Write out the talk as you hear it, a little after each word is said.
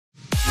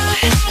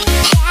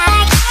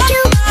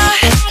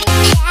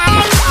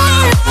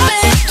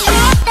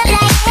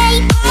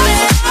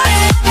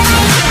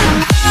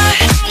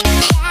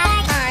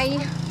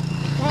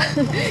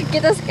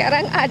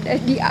ada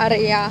di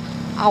area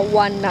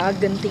Awana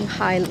Genting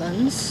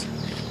Highlands.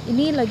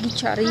 Ini lagi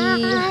cari.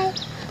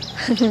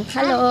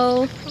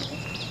 Halo.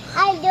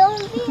 I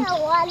don't be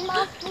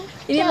Awana.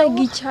 Ini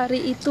lagi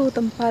cari itu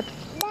tempat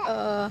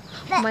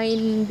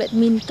main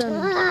badminton.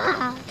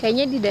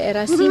 Kayaknya di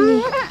daerah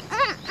sini.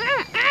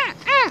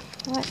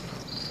 What?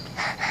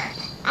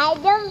 I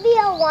don't be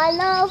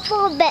Awana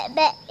for bet.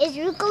 It's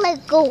look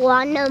like a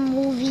Awana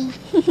movie.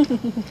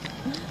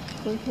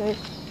 Okay.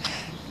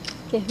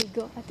 Okay, we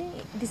go. I think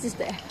this is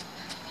the.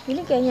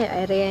 Ini kayaknya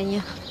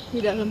areanya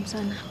di dalam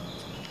sana.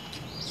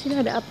 Sini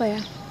ada apa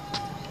ya?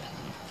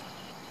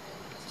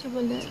 Coba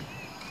lihat.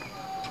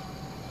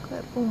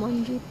 Kayak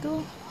pohon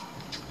gitu.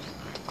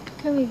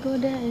 Can we go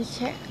there and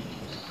check?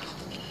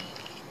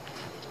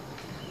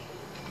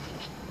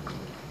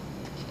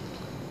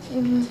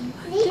 I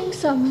think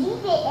some. See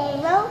the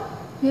arrow?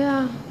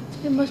 Yeah,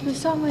 there must be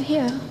somewhere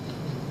here.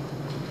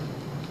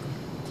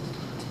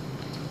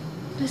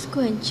 Let's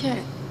go and check.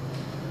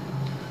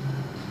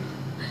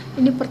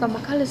 Ini pertama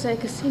kali saya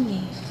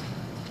kesini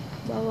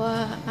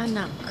bawa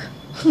anak.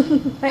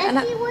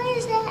 Anak. Where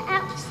is that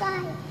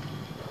outside?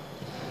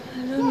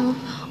 I don't know.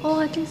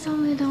 Oh, I think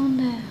somewhere down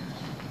there.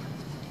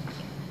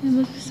 There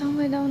must be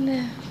somewhere down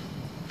there.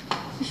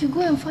 We should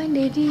go and find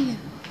Daddy.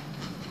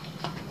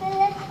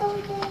 Let's go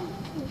there.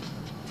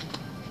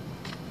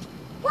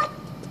 What?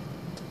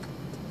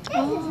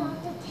 This is not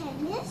the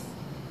tennis.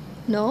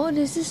 No,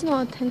 this is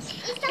not a tennis.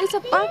 It's a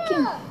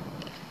parking.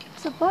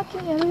 It's a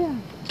parking area.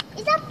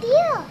 It's up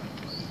here.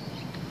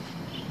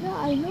 Yeah,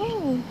 I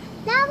know.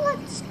 Now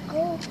let's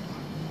go.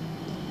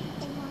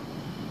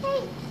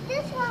 Hey,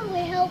 this one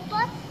will help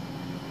us.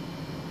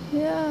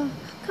 Yeah.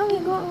 Come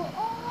we go.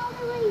 All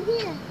the way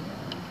there.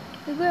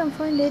 We go and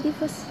find Daddy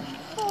first.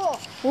 Oh,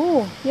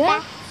 Oh,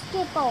 yeah.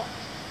 basketball.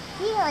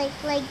 See,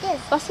 like this.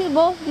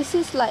 Basketball. This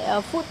is like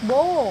a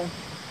football.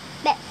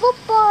 But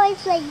football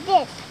is like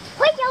this.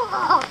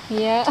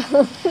 Yeah.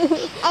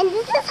 And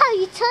this is how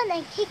you turn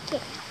and kick it.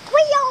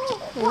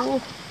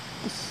 Oh,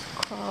 this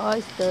car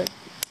is dirty.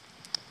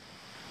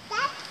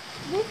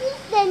 This is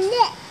the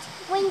net.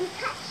 When you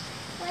touch,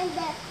 when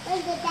the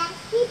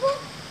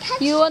basketball touch.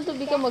 You want to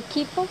become a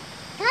keeper?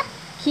 Huh?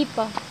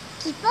 Keeper.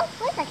 Keeper?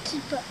 What's a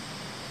keeper?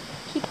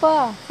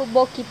 Keeper.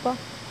 Football keeper.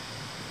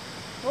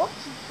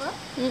 Goalkeeper?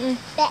 Mm-mm.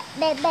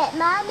 But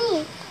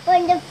mommy,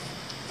 when the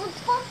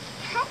football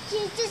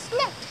touches this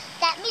net,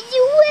 that means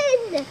you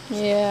win.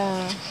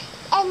 Yeah.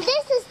 And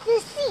this is the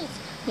seat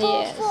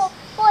Yes.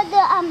 for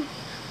the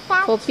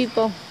For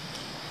people.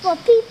 for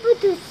people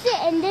to sit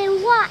and then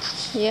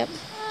watch. Yep.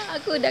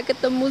 Aku udah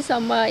ketemu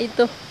sama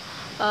itu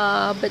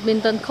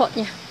badminton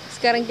courtnya.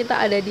 Sekarang kita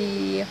ada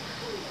di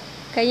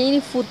kayaknya ini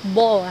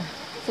football lah.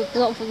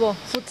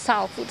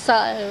 Futsal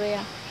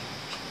area.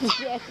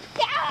 Yes.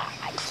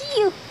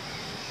 Cute.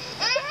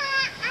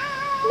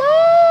 No.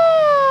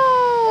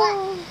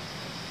 What?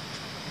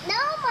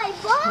 No, my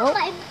ball.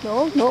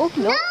 No.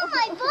 No,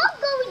 my ball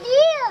go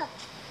there.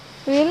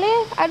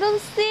 Really? I don't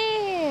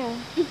see.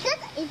 Because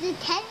it's a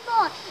 10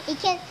 ball.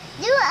 It can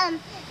do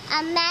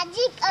a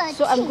magic.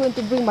 So I'm going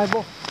to bring my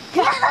ball.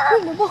 Bring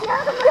the ball.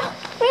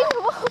 Bring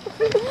the ball.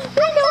 Bring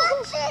the ball.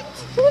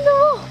 Bring the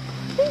ball.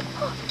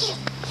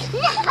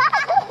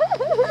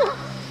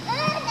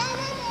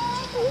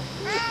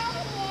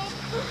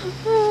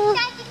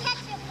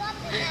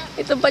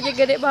 Itu tempatnya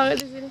gede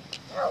banget di sini.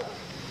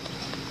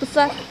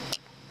 Besar.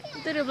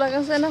 Itu di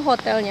belakang sana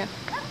hotelnya.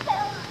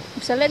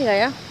 Bisa lihat nggak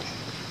ya?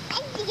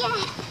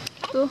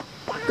 Tuh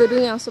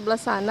gedung yang sebelah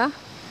sana,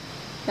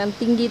 yang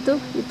tinggi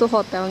itu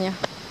hotelnya.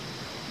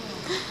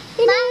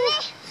 Ini,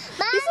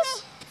 this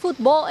is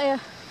football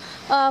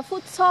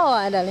futsal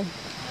darling.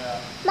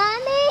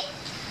 Mommy.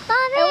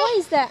 And what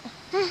is that?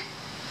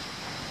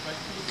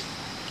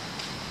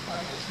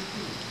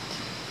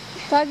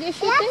 Target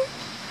shooting?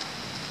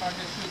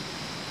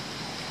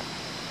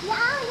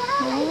 Yeah.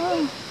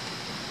 Oh.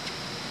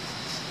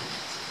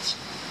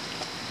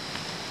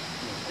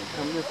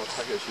 Come here for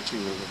target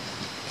shooting.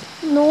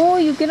 No,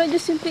 you cannot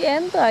just simply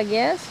enter, I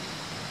guess.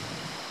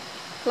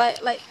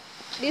 Like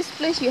this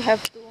place you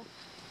have to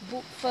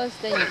book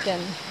first, then you can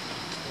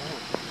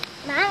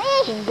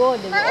go,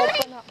 they will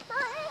open up.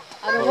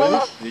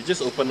 Otherwise, They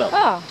just open up.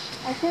 I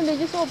think they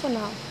just open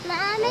up.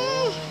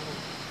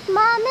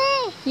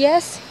 Mommy.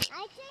 Yes.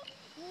 I think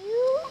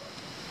you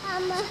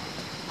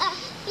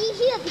be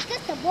here because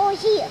the ball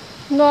here.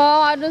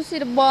 No, I don't see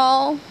the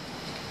ball.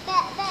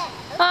 But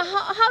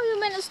How you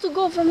managed to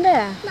go from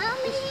there?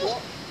 Mommy.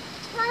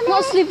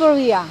 Not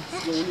slippery, ah?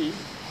 Slowly.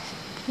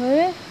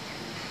 Really?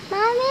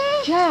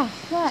 Mommy. Yeah.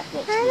 What?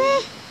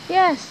 Mommy.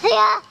 Yes.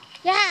 Yeah.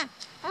 Yeah.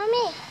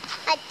 Mommy,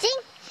 I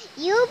think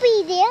you'll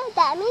be there.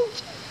 That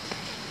means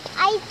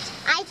I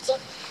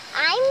think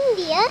I'm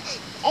there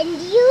and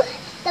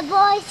the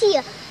ball is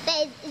here.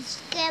 But it's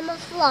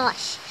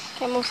camouflage.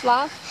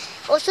 Camouflage.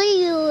 Also,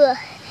 you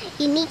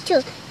need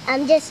to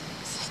just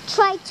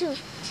try to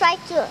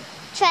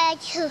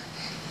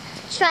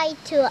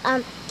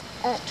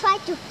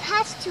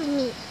pass to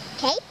me.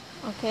 Okay?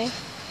 Okay.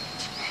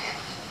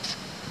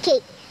 Okay.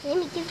 Let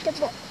me give the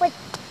ball. Wait.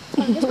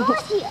 The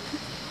ball's here.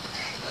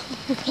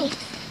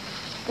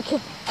 Okay,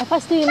 I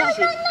pass to you now.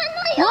 No,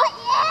 not yet.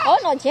 Oh,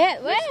 not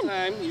yet. When? Next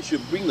time you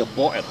should bring the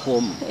ball at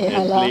home Yeah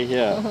and lah. play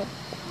here. No.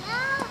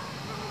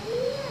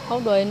 How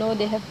do I know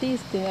they have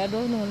this thing? I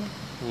don't know.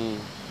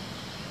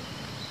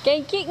 Can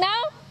you kick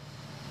now?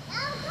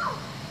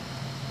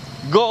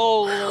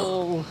 Go!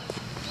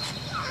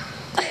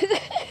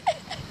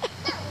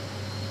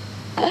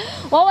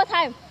 One more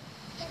time.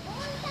 The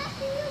ball is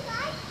after you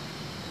guys.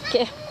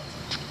 Okay.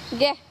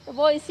 Okay, the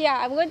ball is here.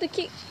 I'm going to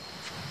kick.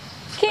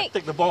 Kick.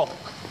 Take the ball.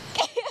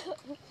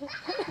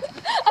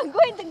 I'm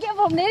going to get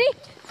from Neri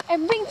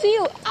and bring to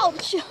you.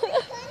 Ouch.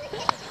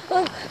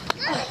 I'm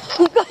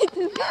going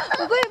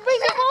to bring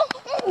the ball.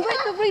 I'm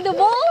going to bring the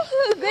ball.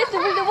 I'm going to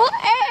bring the ball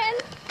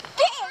and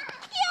kick.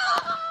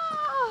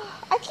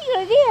 Yeah. I kick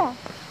already.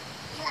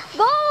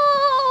 Go.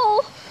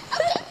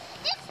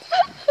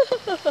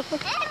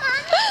 Hey,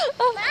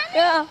 Mommy.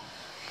 Yeah.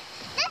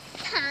 This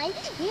time,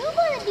 you're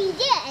gonna be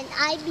there and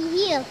I be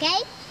here, okay?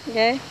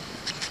 Okay.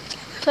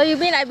 So you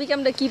mean I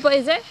become the keeper,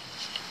 is it?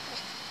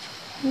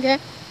 Okay.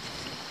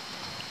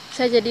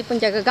 Saya jadi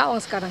penjaga gawang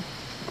sekarang.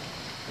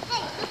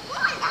 Hey, the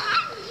ball is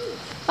behind you.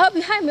 Oh,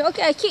 behind me.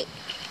 Okay, I kick.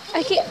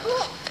 I kick.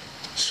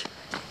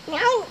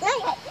 Now.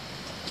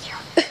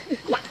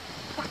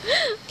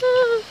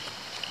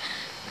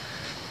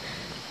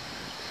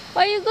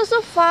 Why you go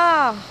so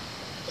far?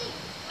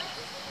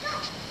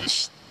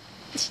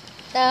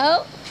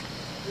 No.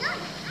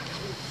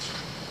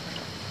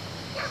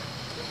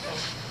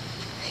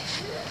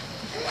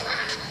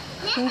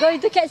 I'm going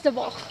to catch the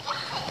ball.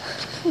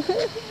 I'm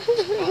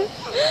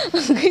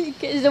going to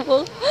catch the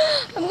ball.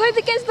 I'm going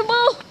to catch the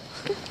ball.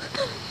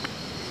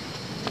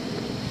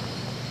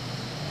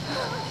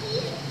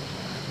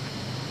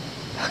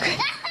 Okay.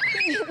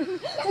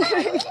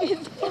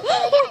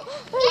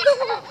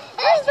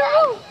 Where's the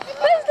ball?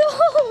 Where's the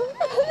ball?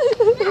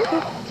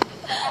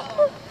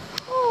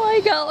 Oh my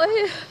god.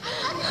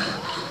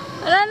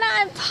 Rana,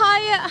 I'm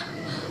tired.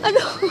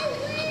 Aduh.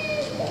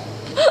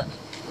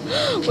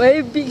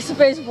 Very big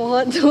space for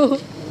her too.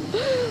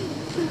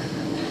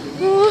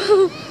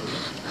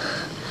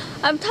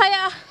 I'm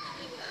tired.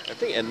 I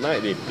think at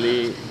night they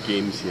play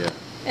games here.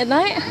 At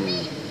night?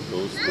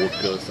 Those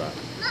workers are.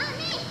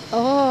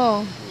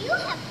 Oh. You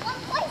have 1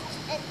 point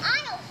and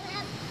I also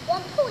have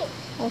 1 point.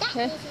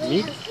 Okay. That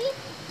means we Me? have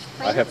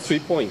 3 I have points. 3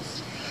 points.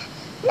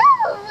 No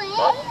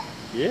way!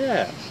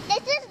 Yeah.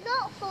 This is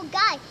not for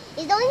guys.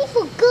 It's only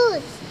for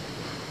girls.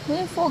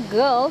 Only for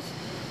girls?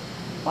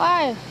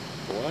 Why?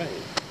 Why?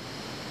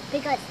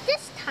 Because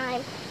this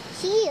time,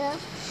 here,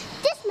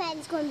 this man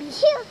is going to be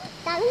here.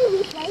 That means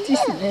we play This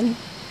here. man.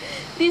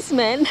 This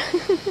man.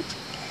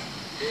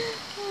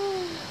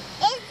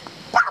 It's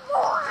double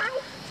one.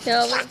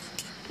 Yeah,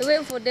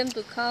 wait for them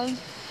to come.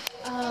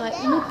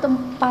 Ini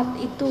tempat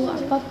itu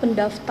apa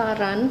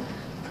pendaftaran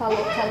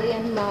kalau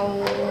kalian mau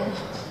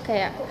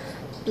kayak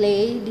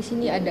play di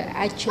sini ada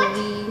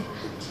archery,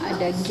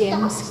 ada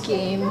games,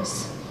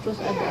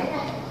 terus ada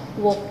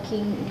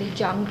walking in the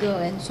jungle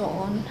and so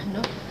on.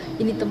 No?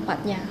 Ini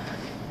tempatnya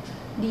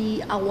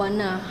di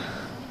Awana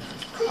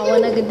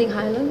Genting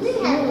Highlands. Ini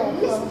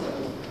level.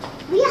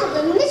 We have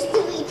a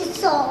mystery to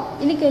solve.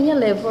 Ini kayaknya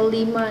level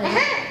 5 ya.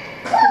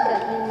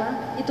 Tingkat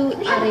 5 itu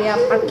area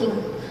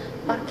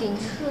parking.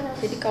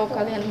 Jadi kalau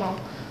kalian mau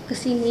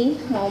kesini,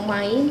 mau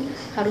main,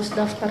 harus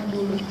daftar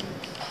dulu,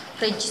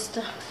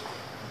 register.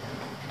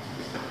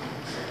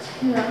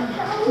 Nah,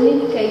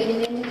 ini kayak gini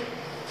nih.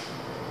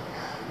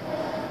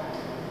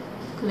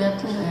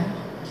 Kelihatan ya?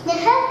 The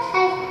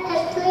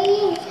have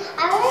playing